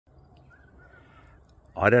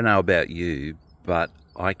I don't know about you, but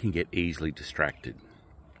I can get easily distracted.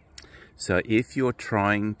 So if you're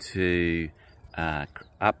trying to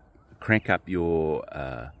crank up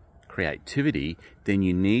your creativity, then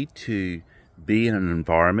you need to be in an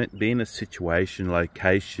environment, be in a situation,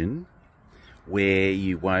 location where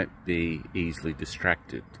you won't be easily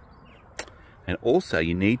distracted. And also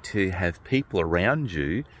you need to have people around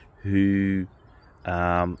you who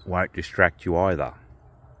won't distract you either.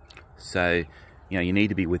 So, you need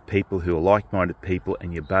to be with people who are like-minded people,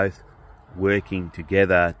 and you're both working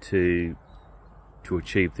together to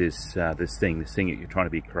achieve this thing that you're trying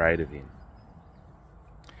to be creative in.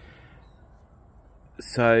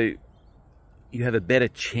 So you have a better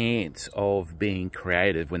chance of being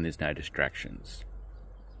creative when there's no distractions.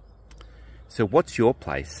 So what's your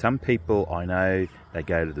place? Some people I know, they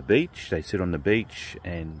go to the beach, they sit on the beach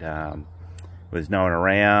and there's no one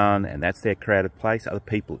around, and that's their creative place. Other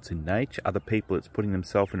people, it's in nature. Other people, it's putting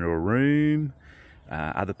themselves into a room.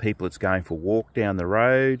 Other people, it's going for a walk down the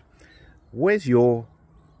road. Where's your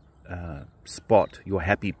spot, your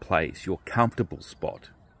happy place, your comfortable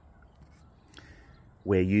spot,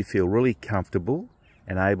 where you feel really comfortable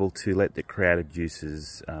and able to let the creative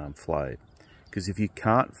juices flow? Because if you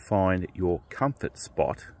can't find your comfort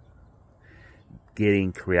spot,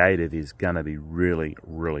 getting creative is going to be really,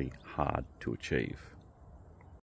 really hard to achieve.